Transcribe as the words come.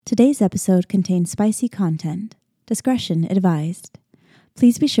Today's episode contains spicy content. Discretion advised.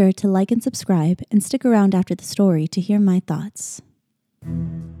 Please be sure to like and subscribe and stick around after the story to hear my thoughts.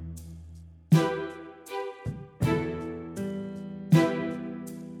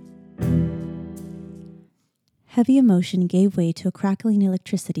 Heavy emotion gave way to a crackling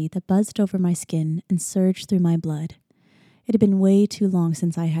electricity that buzzed over my skin and surged through my blood. It had been way too long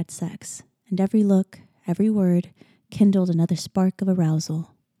since I had sex, and every look, every word, kindled another spark of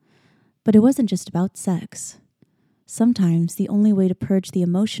arousal. But it wasn't just about sex. Sometimes the only way to purge the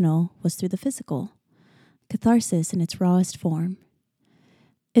emotional was through the physical. Catharsis in its rawest form.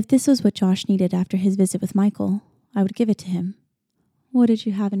 If this was what Josh needed after his visit with Michael, I would give it to him. What did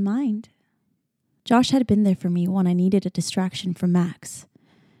you have in mind? Josh had been there for me when I needed a distraction from Max.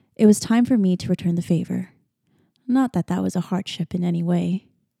 It was time for me to return the favor. Not that that was a hardship in any way.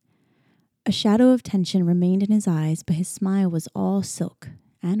 A shadow of tension remained in his eyes, but his smile was all silk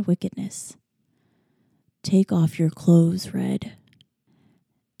and wickedness. Take off your clothes, Red.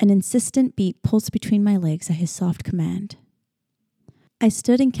 An insistent beat pulsed between my legs at his soft command. I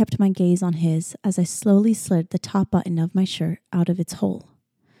stood and kept my gaze on his as I slowly slid the top button of my shirt out of its hole.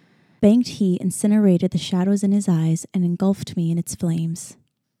 Banked heat incinerated the shadows in his eyes and engulfed me in its flames.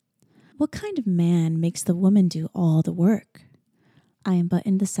 What kind of man makes the woman do all the work? I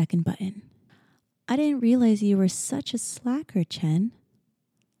unbuttoned the second button. I didn't realize you were such a slacker, Chen.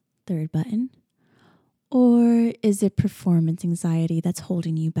 Third button. Or is it performance anxiety that's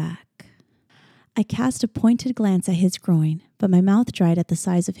holding you back? I cast a pointed glance at his groin, but my mouth dried at the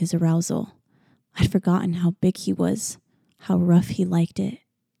size of his arousal. I'd forgotten how big he was, how rough he liked it.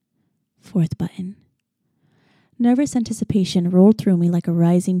 Fourth button. Nervous anticipation rolled through me like a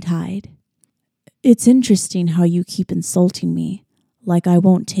rising tide. It's interesting how you keep insulting me, like I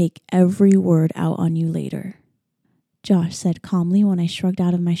won't take every word out on you later. Josh said calmly when I shrugged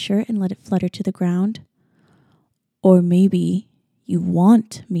out of my shirt and let it flutter to the ground. Or maybe you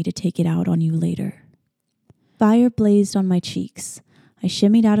want me to take it out on you later. Fire blazed on my cheeks. I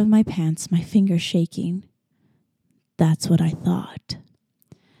shimmied out of my pants, my fingers shaking. That's what I thought.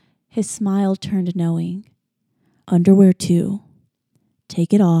 His smile turned knowing. Underwear too.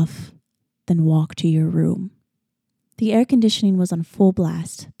 Take it off, then walk to your room. The air conditioning was on full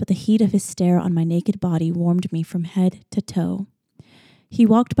blast, but the heat of his stare on my naked body warmed me from head to toe. He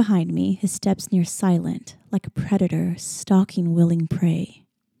walked behind me, his steps near silent, like a predator stalking willing prey.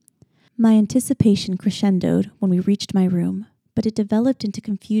 My anticipation crescendoed when we reached my room, but it developed into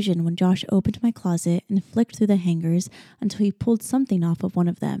confusion when Josh opened my closet and flicked through the hangers until he pulled something off of one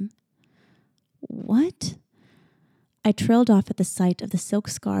of them. What? I trailed off at the sight of the silk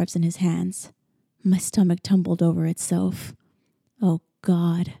scarves in his hands. My stomach tumbled over itself. Oh,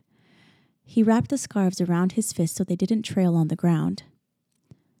 God. He wrapped the scarves around his fist so they didn't trail on the ground.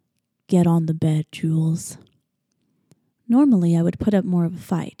 Get on the bed, Jules. Normally, I would put up more of a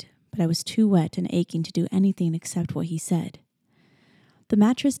fight, but I was too wet and aching to do anything except what he said. The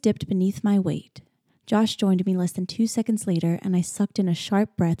mattress dipped beneath my weight. Josh joined me less than 2 seconds later, and I sucked in a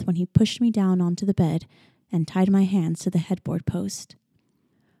sharp breath when he pushed me down onto the bed and tied my hands to the headboard post.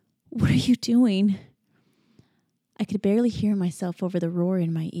 What are you doing? I could barely hear myself over the roar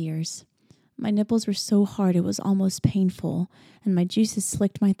in my ears. My nipples were so hard it was almost painful, and my juices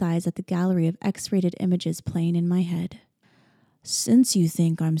slicked my thighs at the gallery of X-rated images playing in my head. Since you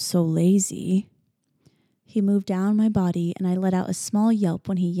think I'm so lazy... He moved down my body, and I let out a small yelp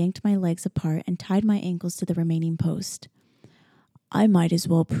when he yanked my legs apart and tied my ankles to the remaining post. I might as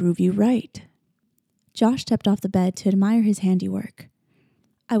well prove you right. Josh stepped off the bed to admire his handiwork.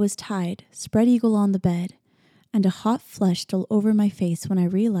 I was tied, spread eagle on the bed, and a hot flush stole over my face when I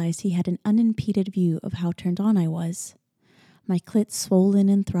realized he had an unimpeded view of how turned on I was. My clit swollen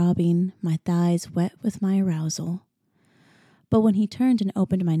and throbbing, my thighs wet with my arousal. But when he turned and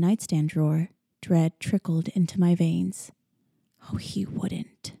opened my nightstand drawer, dread trickled into my veins. Oh, he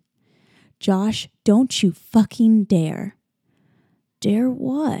wouldn't. Josh, don't you fucking dare. Dare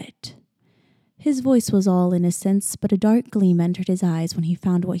what? His voice was all innocence, but a dark gleam entered his eyes when he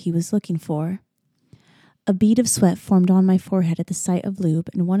found what he was looking for. A bead of sweat formed on my forehead at the sight of lube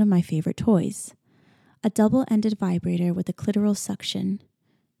and one of my favorite toys. A double-ended vibrator with a clitoral suction.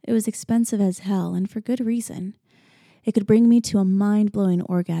 It was expensive as hell, and for good reason. It could bring me to a mind-blowing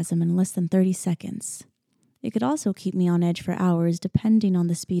orgasm in less than 30 seconds. It could also keep me on edge for hours, depending on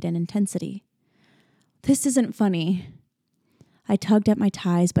the speed and intensity. This isn't funny. I tugged at my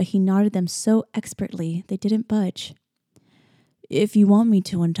ties, but he knotted them so expertly they didn't budge. If you want me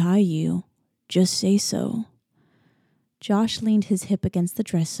to untie you, just say so. Josh leaned his hip against the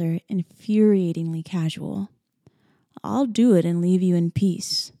dresser, infuriatingly casual. I'll do it and leave you in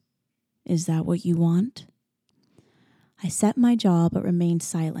peace. Is that what you want? I set my jaw but remained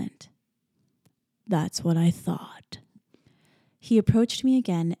silent. That's what I thought. He approached me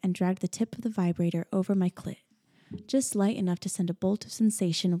again and dragged the tip of the vibrator over my clit, just light enough to send a bolt of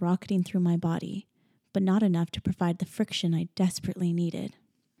sensation rocketing through my body, but not enough to provide the friction I desperately needed.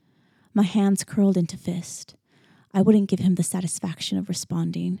 My hands curled into fist. I wouldn't give him the satisfaction of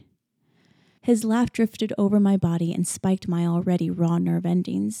responding. His laugh drifted over my body and spiked my already raw nerve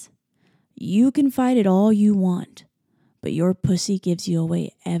endings. You can fight it all you want, but your pussy gives you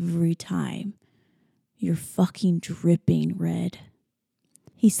away every time. You're fucking dripping red.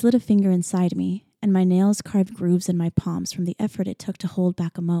 He slid a finger inside me, and my nails carved grooves in my palms from the effort it took to hold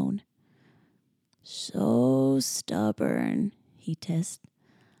back a moan. So stubborn, he hissed.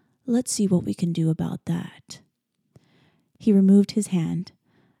 Let's see what we can do about that. He removed his hand.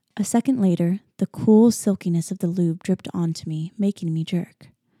 A second later, the cool silkiness of the lube dripped onto me, making me jerk.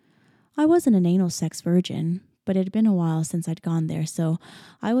 I wasn't an anal sex virgin, but it had been a while since I'd gone there, so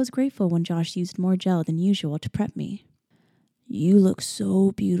I was grateful when Josh used more gel than usual to prep me. You look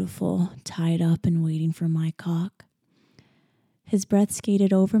so beautiful, tied up and waiting for my cock. His breath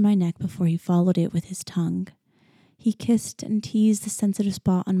skated over my neck before he followed it with his tongue. He kissed and teased the sensitive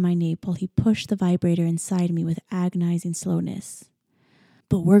spot on my nape while he pushed the vibrator inside me with agonizing slowness.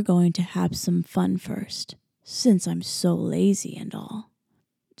 But we're going to have some fun first, since I'm so lazy and all.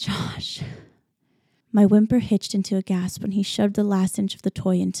 Josh. My whimper hitched into a gasp when he shoved the last inch of the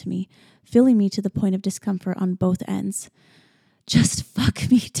toy into me, filling me to the point of discomfort on both ends. Just fuck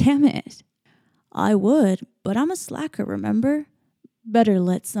me, damn it. I would, but I'm a slacker, remember? Better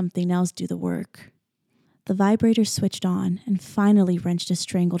let something else do the work. The vibrator switched on and finally wrenched a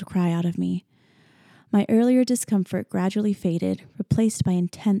strangled cry out of me. My earlier discomfort gradually faded, replaced by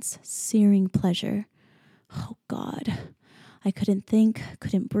intense, searing pleasure. Oh, God. I couldn't think,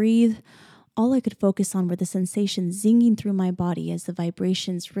 couldn't breathe. All I could focus on were the sensations zinging through my body as the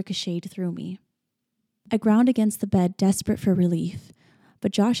vibrations ricocheted through me. I ground against the bed, desperate for relief,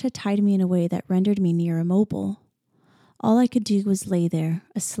 but Josh had tied me in a way that rendered me near immobile. All I could do was lay there,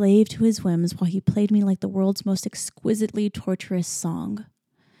 a slave to his whims, while he played me like the world's most exquisitely torturous song.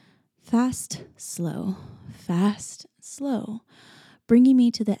 Fast, slow, bringing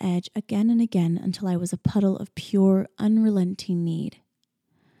me to the edge again and again until I was a puddle of pure, unrelenting need.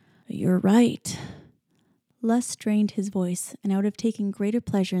 You're right. Les strained his voice, and I would have taken greater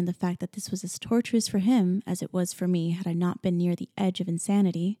pleasure in the fact that this was as torturous for him as it was for me had I not been near the edge of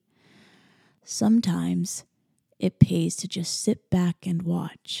insanity. Sometimes it pays to just sit back and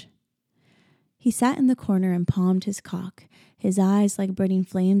watch. He sat in the corner and palmed his cock, his eyes like burning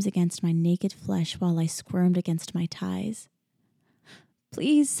flames against my naked flesh while I squirmed against my ties.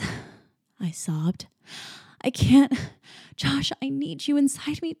 Please, I sobbed. I can't. Josh, I need you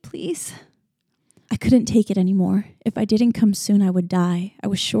inside me, please. I couldn't take it anymore. If I didn't come soon, I would die. I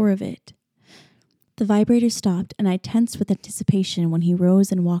was sure of it. The vibrator stopped, and I tensed with anticipation when he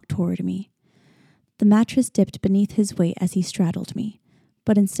rose and walked toward me. The mattress dipped beneath his weight as he straddled me,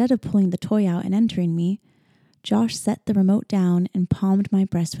 but instead of pulling the toy out and entering me, Josh set the remote down and palmed my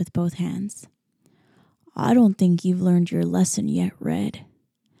breast with both hands. I don't think you've learned your lesson yet, Red.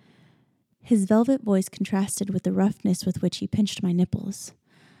 His velvet voice contrasted with the roughness with which he pinched my nipples.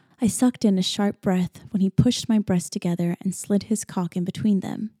 I sucked in a sharp breath when he pushed my breasts together and slid his cock in between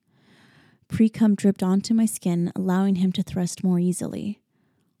them. Pre-cum dripped onto my skin, allowing him to thrust more easily.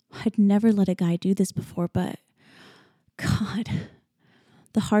 I'd never let a guy do this before, but... God...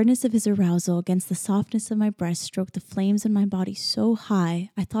 The hardness of his arousal against the softness of my breast stroked the flames in my body so high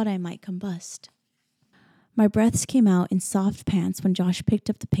I thought I might combust. My breaths came out in soft pants when Josh picked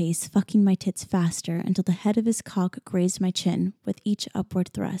up the pace, fucking my tits faster until the head of his cock grazed my chin with each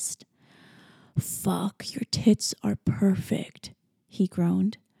upward thrust. Fuck, your tits are perfect, he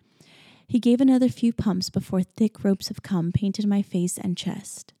groaned. He gave another few pumps before thick ropes of cum painted my face and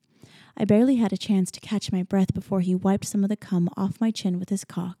chest. I barely had a chance to catch my breath before he wiped some of the cum off my chin with his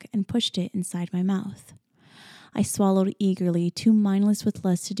cock and pushed it inside my mouth. I swallowed eagerly, too mindless with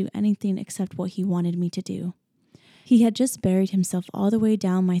lust to do anything except what he wanted me to do. He had just buried himself all the way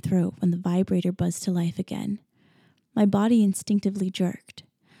down my throat when the vibrator buzzed to life again. My body instinctively jerked.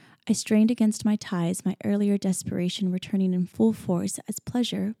 I strained against my ties, my earlier desperation returning in full force as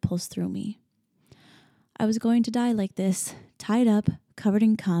pleasure pulsed through me. I was going to die like this, tied up, covered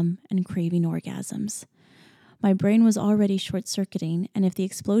in cum, and craving orgasms. My brain was already short-circuiting, and if the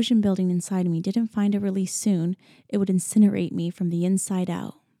explosion building inside me didn't find a release soon, it would incinerate me from the inside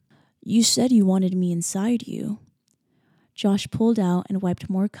out. You said you wanted me inside you. Josh pulled out and wiped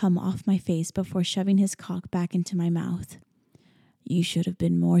more cum off my face before shoving his cock back into my mouth. You should have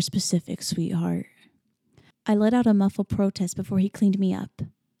been more specific, sweetheart. I let out a muffled protest before he cleaned me up,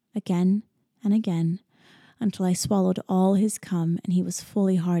 again and again, until I swallowed all his cum and he was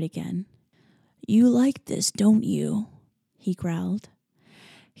fully hard again. You like this, don't you? He growled.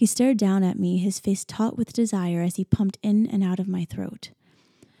 He stared down at me, his face taut with desire as he pumped in and out of my throat.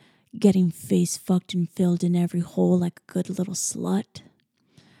 Getting face fucked and filled in every hole like a good little slut.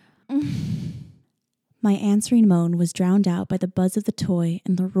 My answering moan was drowned out by the buzz of the toy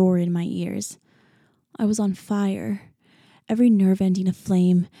and the roar in my ears. I was on fire, every nerve ending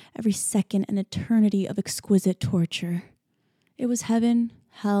aflame, every second an eternity of exquisite torture. It was heaven,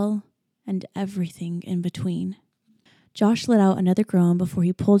 hell, and everything in between. Josh let out another groan before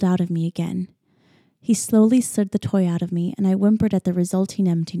he pulled out of me again. He slowly slid the toy out of me, and I whimpered at the resulting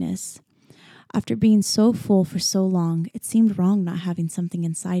emptiness. After being so full for so long, it seemed wrong not having something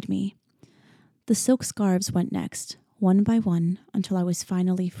inside me. The silk scarves went next, one by one, until I was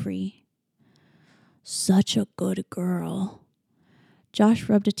finally free. Such a good girl. Josh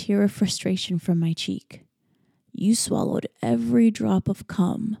rubbed a tear of frustration from my cheek. You swallowed every drop of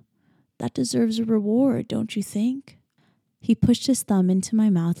cum. That deserves a reward, don't you think? He pushed his thumb into my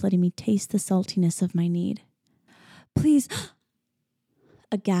mouth, letting me taste the saltiness of my need. Please.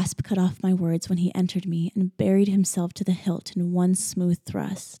 A gasp cut off my words when he entered me and buried himself to the hilt in one smooth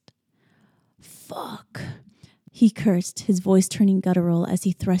thrust. Fuck. He cursed, his voice turning guttural as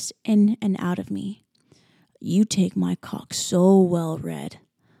he thrust in and out of me. You take my cock so well, Red,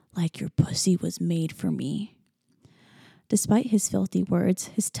 like your pussy was made for me. Despite his filthy words,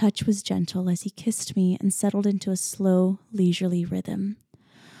 his touch was gentle as he kissed me and settled into a slow, leisurely rhythm.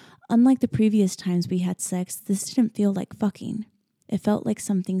 Unlike the previous times we had sex, this didn't feel like fucking. It felt like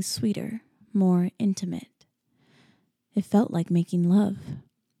something sweeter, more intimate. It felt like making love.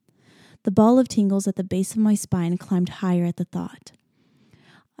 The ball of tingles at the base of my spine climbed higher at the thought.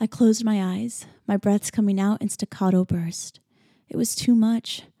 I closed my eyes, my breaths coming out in staccato burst. It was too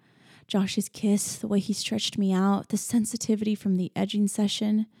much. Josh's kiss, the way he stretched me out, the sensitivity from the edging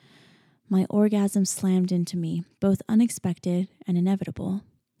session. My orgasm slammed into me, both unexpected and inevitable.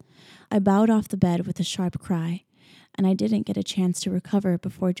 I bowed off the bed with a sharp cry, and I didn't get a chance to recover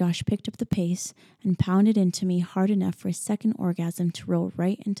before Josh picked up the pace and pounded into me hard enough for a second orgasm to roll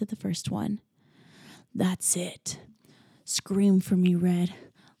right into the first one. That's it. Scream for me, Red.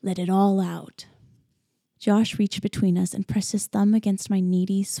 Let it all out. Josh reached between us and pressed his thumb against my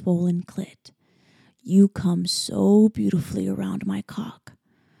needy, swollen clit. You come so beautifully around my cock.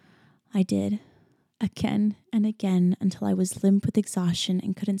 I did, again and again, until I was limp with exhaustion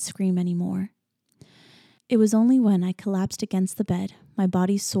and couldn't scream anymore. It was only when I collapsed against the bed, my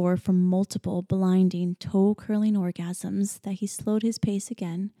body sore from multiple blinding, toe-curling orgasms, that he slowed his pace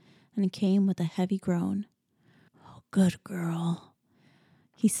again and came with a heavy groan. Oh, good girl.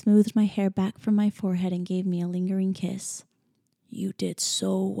 He smoothed my hair back from my forehead and gave me a lingering kiss. You did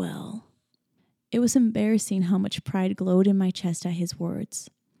so well. It was embarrassing how much pride glowed in my chest at his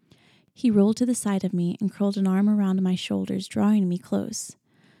words. He rolled to the side of me and curled an arm around my shoulders, drawing me close.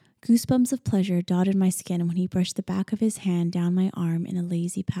 Goosebumps of pleasure dotted my skin when he brushed the back of his hand down my arm in a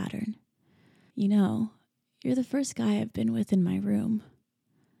lazy pattern. You know, you're the first guy I've been with in my room.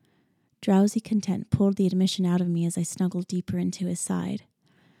 Drowsy content pulled the admission out of me as I snuggled deeper into his side.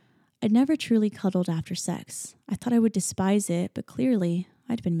 I'd never truly cuddled after sex. I thought I would despise it, but clearly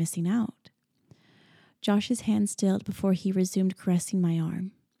I'd been missing out. Josh's hand stilled before he resumed caressing my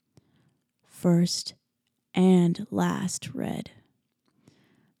arm. First and last, Red.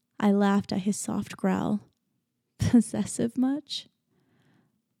 I laughed at his soft growl. Possessive much?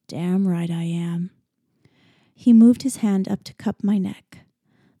 Damn right I am. He moved his hand up to cup my neck.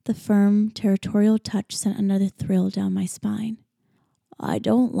 The firm, territorial touch sent another thrill down my spine. I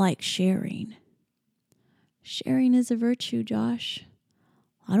don't like sharing. Sharing is a virtue, Josh.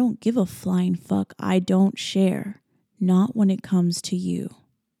 I don't give a flying fuck. I don't share. Not when it comes to you.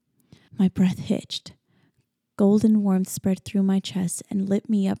 My breath hitched. Golden warmth spread through my chest and lit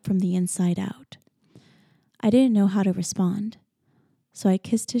me up from the inside out. I didn't know how to respond, so I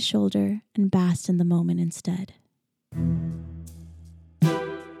kissed his shoulder and basked in the moment instead.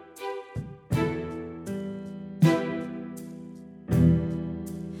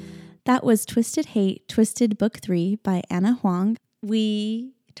 That was Twisted Hate, Twisted Book 3 by Anna Huang.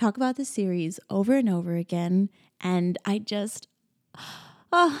 We talk about the series over and over again, and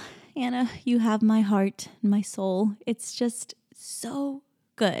Anna, you have my heart and my soul. It's just so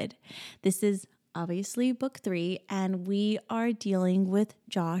good. This is obviously book 3, and we are dealing with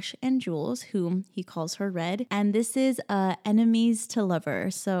Josh and Jules, whom he calls her Red, and this is enemies to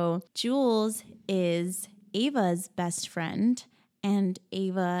lover. So Jules is Ava's best friend, and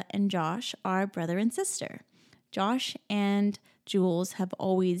Ava and Josh are brother and sister. Josh and Jules have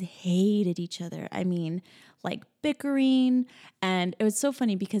always hated each other. I mean, like bickering. And it was so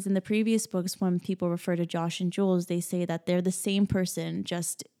funny because in the previous books, when people refer to Josh and Jules, they say that they're the same person,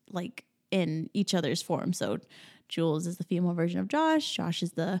 just like in each other's form. So Jules is the female version of Josh. Josh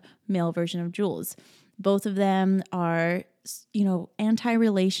is the male version of Jules. Both of them are,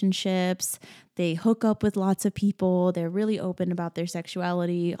 anti-relationships. They hook up with lots of people. They're really open about their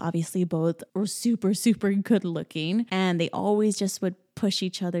sexuality. Obviously, both are super, super good looking. And they always just would push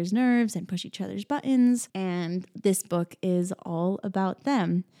each other's nerves and push each other's buttons. And this book is all about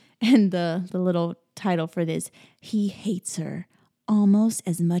them. And the little title for this, He Hates Her Almost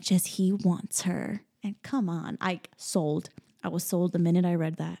as Much as He Wants Her. And come on, I was sold the minute I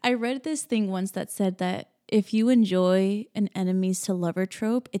read that. I read this thing once that said that if you enjoy an enemies to lover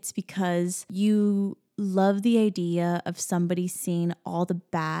trope, it's because you love the idea of somebody seeing all the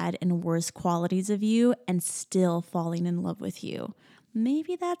bad and worst qualities of you and still falling in love with you.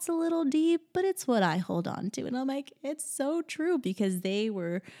 Maybe that's a little deep, but it's what I hold on to. And I'm like, it's so true, because they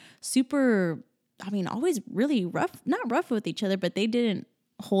were always really rough, not rough with each other, but they didn't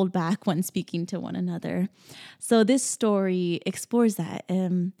hold back when speaking to one another. So this story explores that,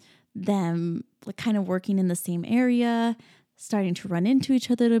 them kind of working in the same area, starting to run into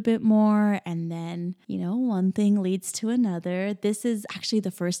each other a bit more, and then, one thing leads to another. This is actually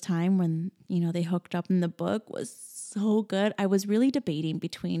the first time when, they hooked up in the book. Was so good. I was really debating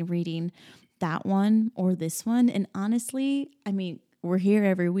between reading that one or this one, and honestly, we're here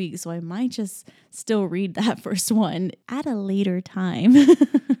every week, so I might just still read that first one at a later time.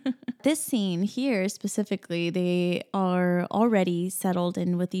 This scene here specifically, they are already settled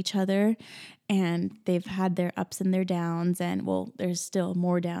in with each other, and they've had their ups and their downs, and there's still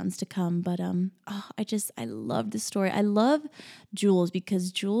more downs to come. But I love this story. I love Jules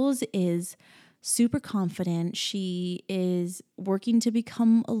because Jules is super confident. She is working to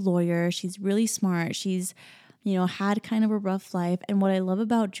become a lawyer. She's really smart. She's had kind of a rough life. And what I love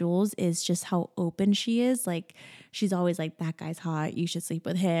about Jules is just how open she is. Like, she's always like, that guy's hot, you should sleep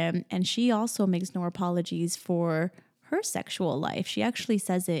with him. And she also makes no apologies for her sexual life. She actually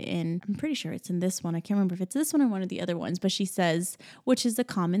says it I'm pretty sure it's in this one. I can't remember if it's this one or one of the other ones, but she says, which is a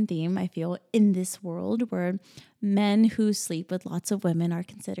common theme, I feel, in this world, where men who sleep with lots of women are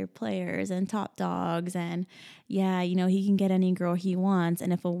considered players and top dogs. And he can get any girl he wants.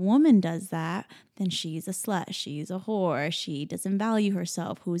 And if a woman does that, then she's a slut. She's a whore. She doesn't value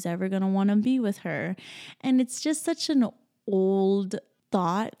herself. Who's ever going to want to be with her? And it's just such an old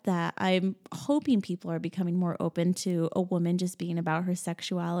thought that I'm hoping people are becoming more open to a woman just being about her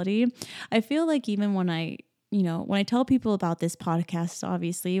sexuality. I feel like even when I tell people about this podcast,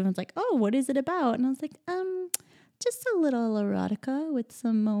 obviously everyone's like, oh, what is it about? And I was like, just a little erotica with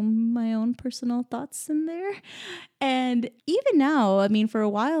some my own personal thoughts in there. And even now, for a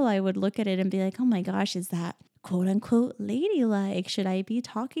while I would look at it and be like, oh my gosh, is that quote unquote ladylike? Should I be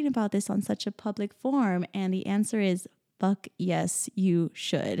talking about this on such a public forum? And the answer is, fuck yes, you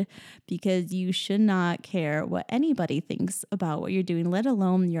should, because you should not care what anybody thinks about what you're doing, let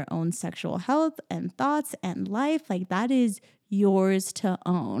alone your own sexual health and thoughts and life. Like, that is yours to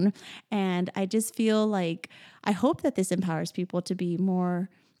own. And I just feel like, I hope that this empowers people to be more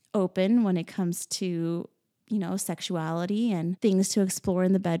open when it comes to, sexuality and things to explore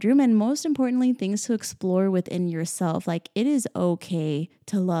in the bedroom. And most importantly, things to explore within yourself. Like, it is okay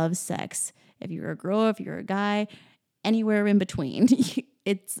to love sex. If you're a girl, if you're a guy, anywhere in between.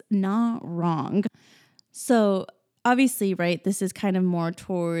 It's not wrong. So obviously, right, this is kind of more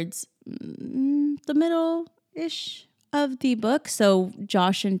towards the middle-ish of the book. So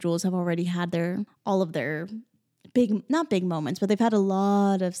Josh and Jules have already had all of their not big moments, but they've had a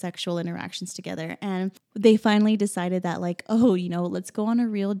lot of sexual interactions together. And they finally decided that, like, let's go on a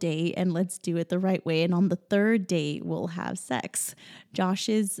real date and let's do it the right way. And on the third date, we'll have sex. Josh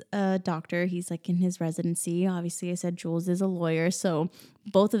is a doctor. He's like in his residency. Obviously, I said Jules is a lawyer. So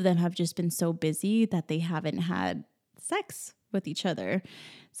both of them have just been so busy that they haven't had sex with each other.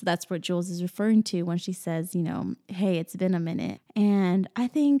 So that's what Jules is referring to when she says, hey, it's been a minute. And I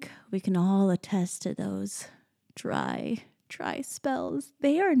think we can all attest to those dry spells.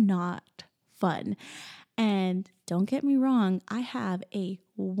 They are not fun. And don't get me wrong, I have a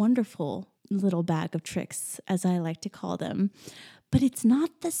wonderful little bag of tricks, as I like to call them, but it's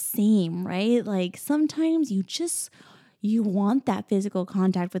not the same, right? Like, sometimes you want that physical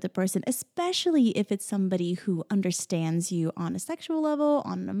contact with a person, especially if it's somebody who understands you on a sexual level,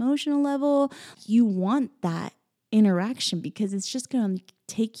 on an emotional level. You want that interaction because it's just going to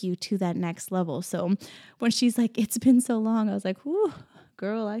take you to that next level. So when she's like, it's been so long, I was like, whoo,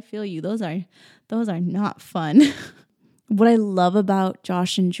 girl, I feel you. Those are not fun. What I love about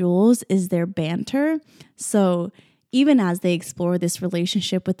Josh and Jules is their banter. So even as they explore this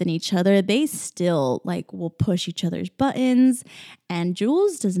relationship within each other, they still like will push each other's buttons. And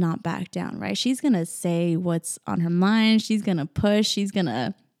Jules does not back down, right? She's going to say what's on her mind. She's going to push. She's going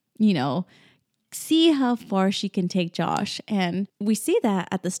to, see how far she can take Josh. And we see that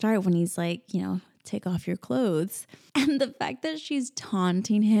at the start when he's like, take off your clothes. And the fact that she's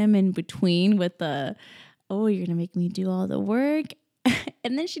taunting him in between with the, oh, you're going to make me do all the work.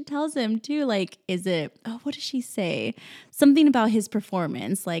 And then she tells him too, like, what does she say? Something about his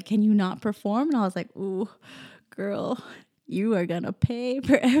performance. Like, can you not perform? And I was like, ooh, girl, you are going to pay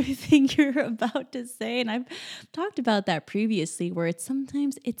for everything you're about to say. And I've talked about that previously where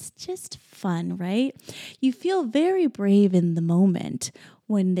sometimes it's just fun, right? You feel very brave in the moment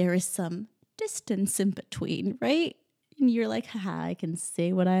when there is some distance in between, right? And you're like, haha, I can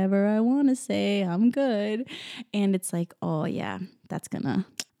say whatever I want to say. I'm good. And it's like, oh yeah,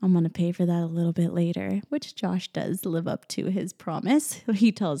 I'm going to pay for that a little bit later, which Josh does live up to his promise.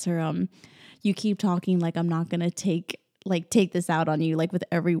 He tells her, you keep talking like I'm not going to take this out on you, like with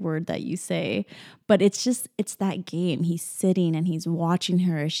every word that you say. But it's that game. He's sitting and he's watching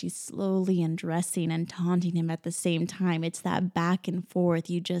her as she's slowly undressing and taunting him at the same time. It's that back and forth.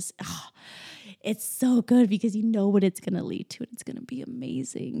 It's so good because you know what it's going to lead to, and it's going to be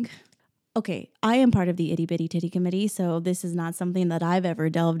amazing. Okay, I am part of the Itty Bitty Titty Committee, so this is not something that I've ever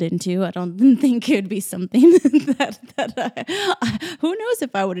delved into. I don't think it would be something who knows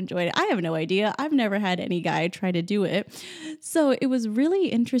if I would enjoy it. I have no idea. I've never had any guy try to do it. So it was really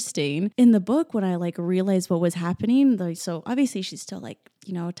interesting in the book when I realized what was happening. So obviously she's still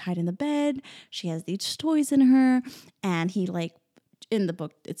tied in the bed. She has these toys in her, and he in the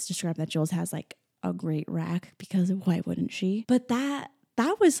book, it's described that Jules has a great rack because why wouldn't she? But that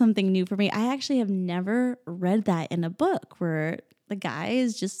was something new for me. I actually have never read that in a book where the guy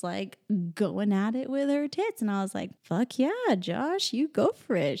is just going at it with her tits. And I was like, fuck yeah, Josh, you go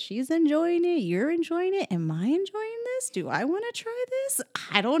for it. She's enjoying it. You're enjoying it. Am I enjoying this? Do I want to try this?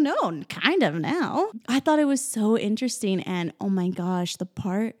 I don't know. Kind of now. I thought it was so interesting. And oh my gosh, the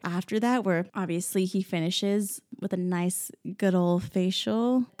part after that where obviously he finishes with a nice good old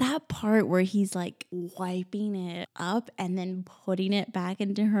facial. That part where he's wiping it up and then putting it back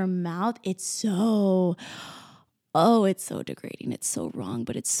into her mouth. It's so degrading. It's so wrong,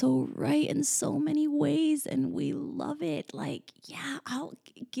 but it's so right in so many ways. And we love it. I'll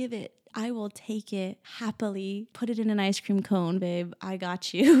give it. I will take it happily. Put it in an ice cream cone, babe. I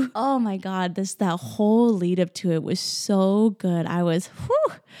got you. Oh my God. That whole lead up to it was so good. I was,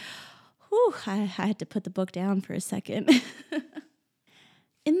 I had to put the book down for a second.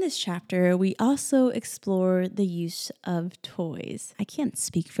 In this chapter, we also explore the use of toys. I can't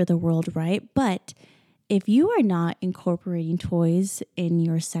speak for the world, right? But if you are not incorporating toys in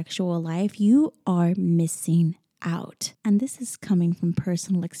your sexual life, you are missing out. And this is coming from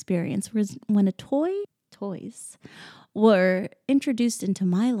personal experience. Whereas when toys were introduced into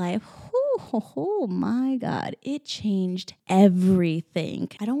my life, oh my God, it changed everything.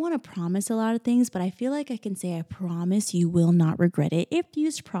 I don't want to promise a lot of things, but I feel like I can say I promise you will not regret it if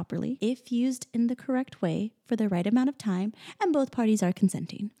used properly, if used in the correct way for the right amount of time, and both parties are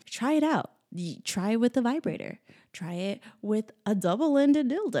consenting. Try it out. Try it with the vibrator. Try it with a double-ended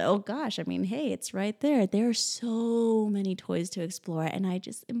dildo. Oh gosh, hey, it's right there. There are so many toys to explore, and I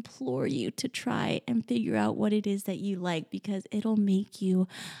just implore you to try and figure out what it is that you like because it'll make you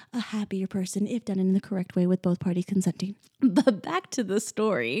a happier person if done in the correct way with both parties consenting. But back to the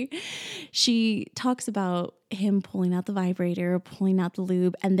story. She talks about him pulling out the vibrator, pulling out the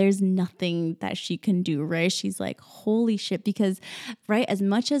lube, and there's nothing that she can do, right? She's like, holy shit, because, right, as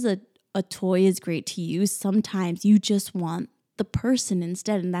much as a toy is great to use, sometimes you just want the person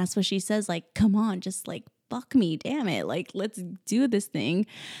instead. And that's what she says, come on, just fuck me, damn it. Let's do this thing.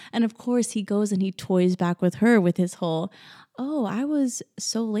 And of course he goes and he toys back with her with his whole, oh, I was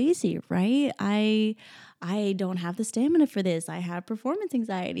so lazy, right? I don't have the stamina for this. I have performance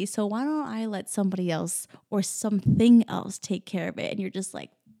anxiety. So why don't I let somebody else or something else take care of it? And you're just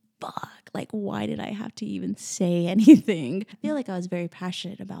like, fuck, why did I have to even say anything? I feel like I was very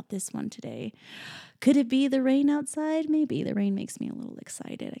passionate about this one today. Could it be the rain outside? Maybe. The rain makes me a little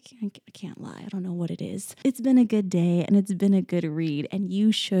excited. I can't lie. I don't know what it is. It's been a good day and it's been a good read, and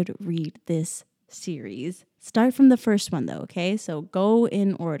you should read this series. Start from the first one though, okay? So go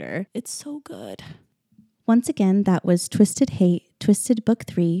in order. It's so good. Once again, that was Twisted Hate, Twisted Book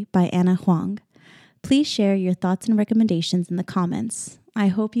 3 by Anna Huang. Please share your thoughts and recommendations in the comments. I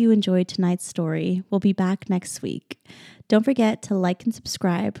hope you enjoyed tonight's story. We'll be back next week. Don't forget to like and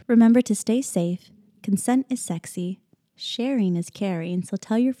subscribe. Remember to stay safe. Consent is sexy. Sharing is caring. So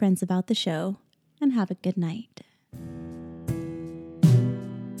tell your friends about the show and have a good night.